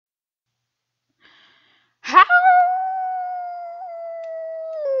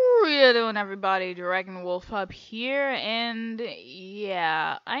you doing, everybody? Dragon Wolf up here, and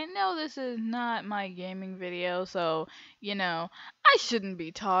yeah, I know this is not my gaming video, so I shouldn't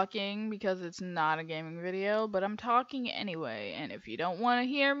be talking because it's not a gaming video, but I'm talking anyway. And if you don't want to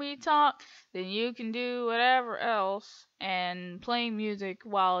hear me talk, then you can do whatever else and play music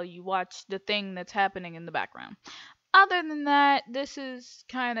while you watch the thing that's happening in the background. Other than that, this is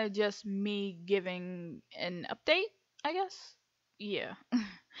kind of just me giving an update, I guess. Yeah.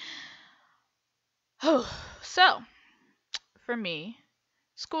 So, for me,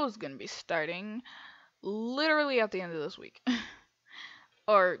 school is going to be starting literally at the end of this week.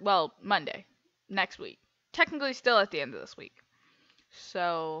 Or, well, Monday, next week. Technically, still at the end of this week.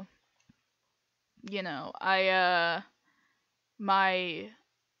 So, my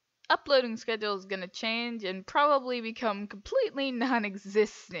uploading schedule is going to change and probably become completely non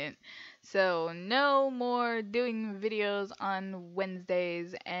existent. So, no more doing videos on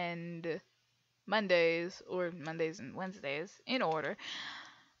Wednesdays and Mondays, or Mondays and Wednesdays in order,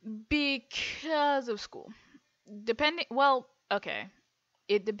 because of school. Okay.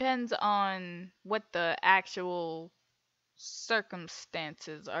 It depends on what the actual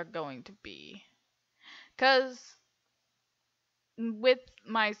circumstances are going to be. Cuz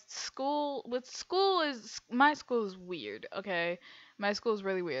my school is weird, okay? My school is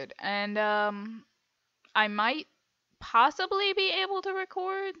really weird. And I might possibly be able to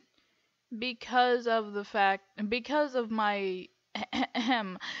record because of my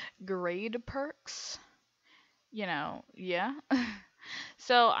grade perks. Yeah.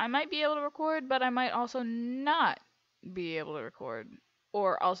 So I might be able to record, but I might also not be able to record,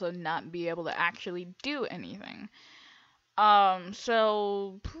 or also not be able to actually do anything.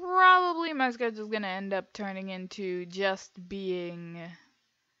 So probably my schedule is gonna end up turning into just being,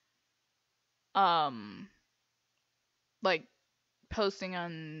 um, like posting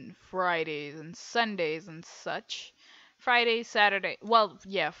on Fridays and Sundays and such. Friday, Saturday. Well,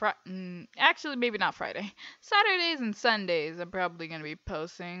 yeah, actually, maybe not Friday. Saturdays and Sundays, I'm probably going to be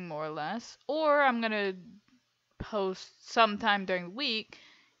posting more or less. Or I'm going to post sometime during the week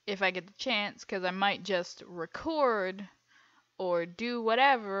if I get the chance, because I might just record or do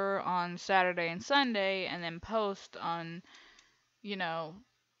whatever on Saturday and Sunday and then post on, you know,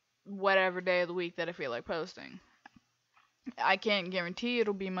 whatever day of the week that I feel like posting. I can't guarantee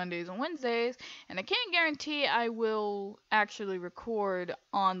it'll be Mondays and Wednesdays, and I can't guarantee I will actually record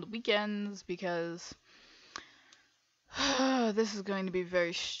on the weekends because this is going to be a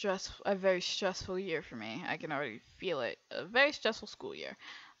very stressful year for me. I can already feel it. A very stressful school year.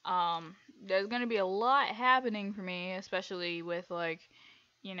 There's going to be a lot happening for me, especially with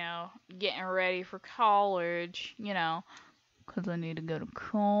getting ready for college, because I need to go to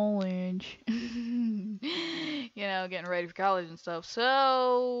college. Getting ready for college and stuff. So,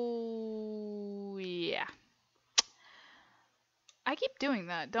 yeah. I keep doing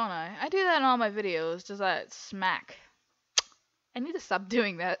that, don't I? I do that in all my videos, just that smack. I need to stop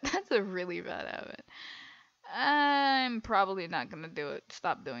doing that. That's a really bad habit. I'm probably not gonna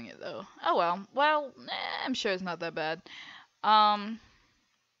stop doing it though. Oh well. Well, I'm sure it's not that bad. Um,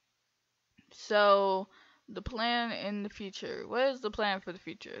 so the plan in the future. What is the plan for the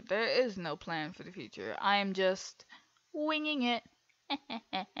future? There is no plan for the future. I am just winging it.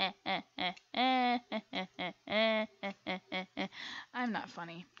 I'm not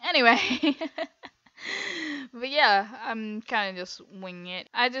funny. Anyway. But yeah, I'm kind of just winging it.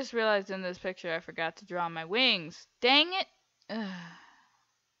 I just realized in this picture I forgot to draw my wings. Dang it. Ugh.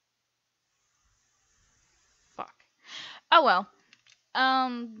 Fuck. Oh well.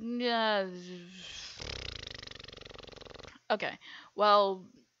 Yeah. Okay. Well,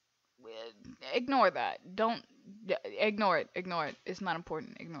 ignore that. Don't ignore it. Ignore it. It's not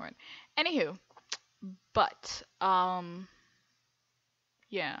important. Ignore it. Anywho, but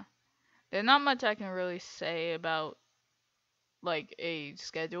yeah. There's not much I can really say about like a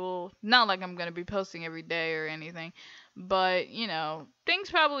schedule. Not like I'm gonna be posting every day or anything, but things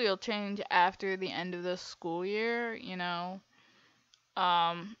probably will change after the end of the school year.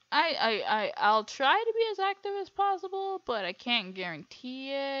 I'll try to be as active as possible, but I can't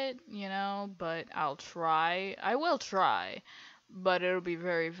guarantee it. But I'll try. I will try, but it'll be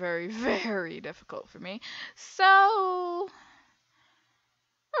very, very, very difficult for me. So.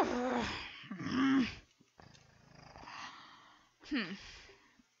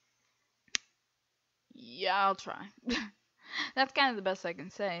 Yeah, I'll try. That's kind of the best I can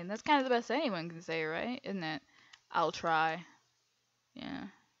say, and that's kind of the best anyone can say, right? Isn't it? I'll try. Yeah.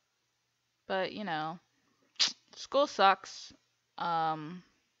 But, school sucks. I'm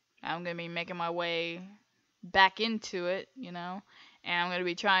gonna be making my way back into it, And I'm gonna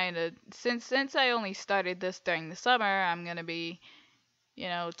be trying to, since I only started this during the summer, I'm gonna be,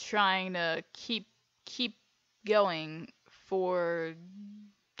 trying to keep going for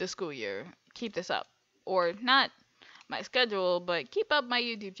the school year. Keep this up, or not my schedule, but keep up my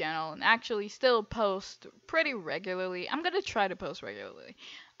YouTube channel and actually still post pretty regularly. I'm gonna try to post regularly.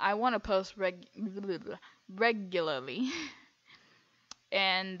 I want to post regularly,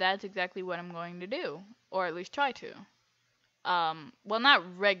 and that's exactly what I'm going to do, or at least try to. Well,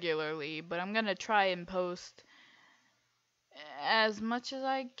 not regularly, but I'm gonna try and post as much as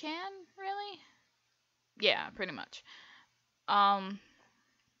I can, really. Yeah, pretty much. Um,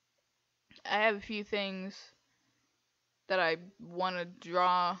 I have a few things that I want to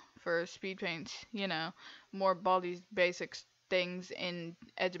draw for speed paints, more Baldi's Basics things in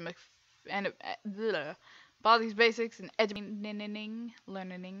edge and Baldi's Basics and edge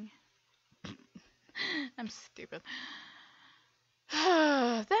learning. I'm stupid.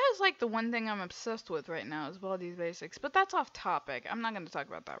 That is like the one thing I'm obsessed with right now is Baldi's Basics, but that's off topic. I'm not going to talk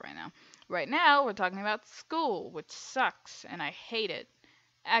about that right now. Right now, we're talking about school, which sucks, and I hate it.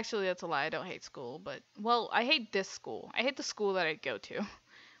 Actually, that's a lie. I don't hate school, but, well, I hate this school. I hate the school that I go to.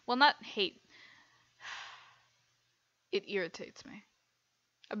 Well, not hate. It irritates me.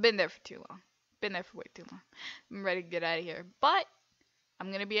 I've been there for too long. Been there for way too long. I'm ready to get out of here. But I'm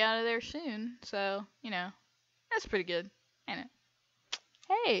going to be out of there soon, so, that's pretty good. Ain't it?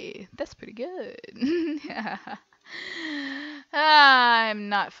 Hey, that's pretty good. I'm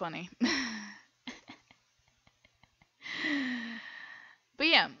not funny. But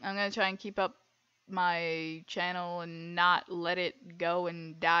yeah, I'm gonna try and keep up my channel and not let it go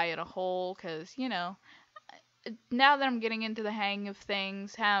and die in a hole, cause now that I'm getting into the hang of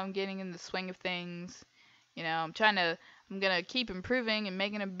things, how I'm getting in the swing of things, I'm gonna keep improving and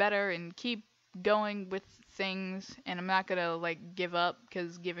making it better and keep going with things, and I'm not gonna like give up,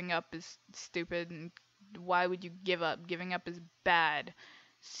 cause giving up is stupid, and why would you give up? Giving up is bad.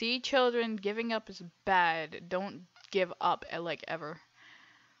 See, children, giving up is bad. Don't give up like ever.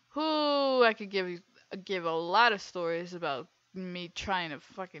 Whoo, I could give a lot of stories about me trying to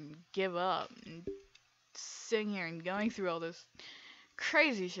fucking give up and sitting here and going through all this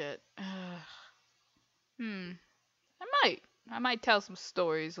crazy shit. Hmm. I might tell some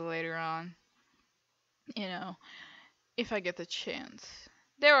stories later on, you know, if I get the chance.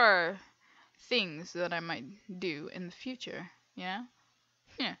 There are things that I might do in the future, you know?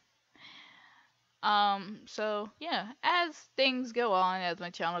 Yeah. So yeah, as things go on, as my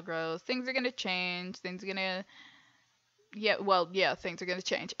channel grows, things are gonna change, things are gonna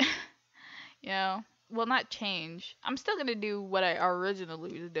change. you know? Well, not change. I'm still gonna do what I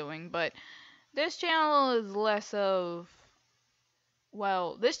originally was doing, but this channel is less of,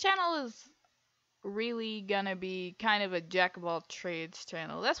 this channel is really gonna be kind of a jack of all trades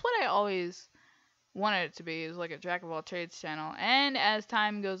channel. That's what I always wanted it to be, is like a jack of all trades channel. And as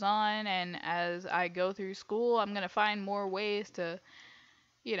time goes on and as I go through school, I'm gonna find more ways to,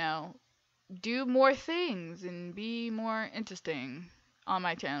 you know, do more things and be more interesting on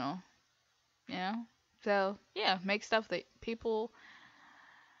my channel. You know? So yeah, make stuff that people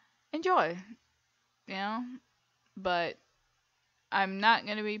enjoy, you know? But I'm not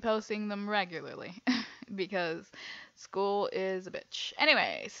gonna be posting them regularly because school is a bitch.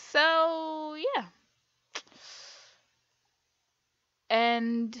 Anyway, so yeah.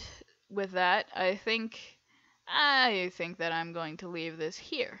 And with that, I think that I'm going to leave this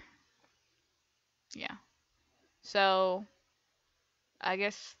here. Yeah. So, I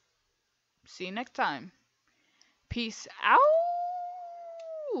guess see you next time. Peace out.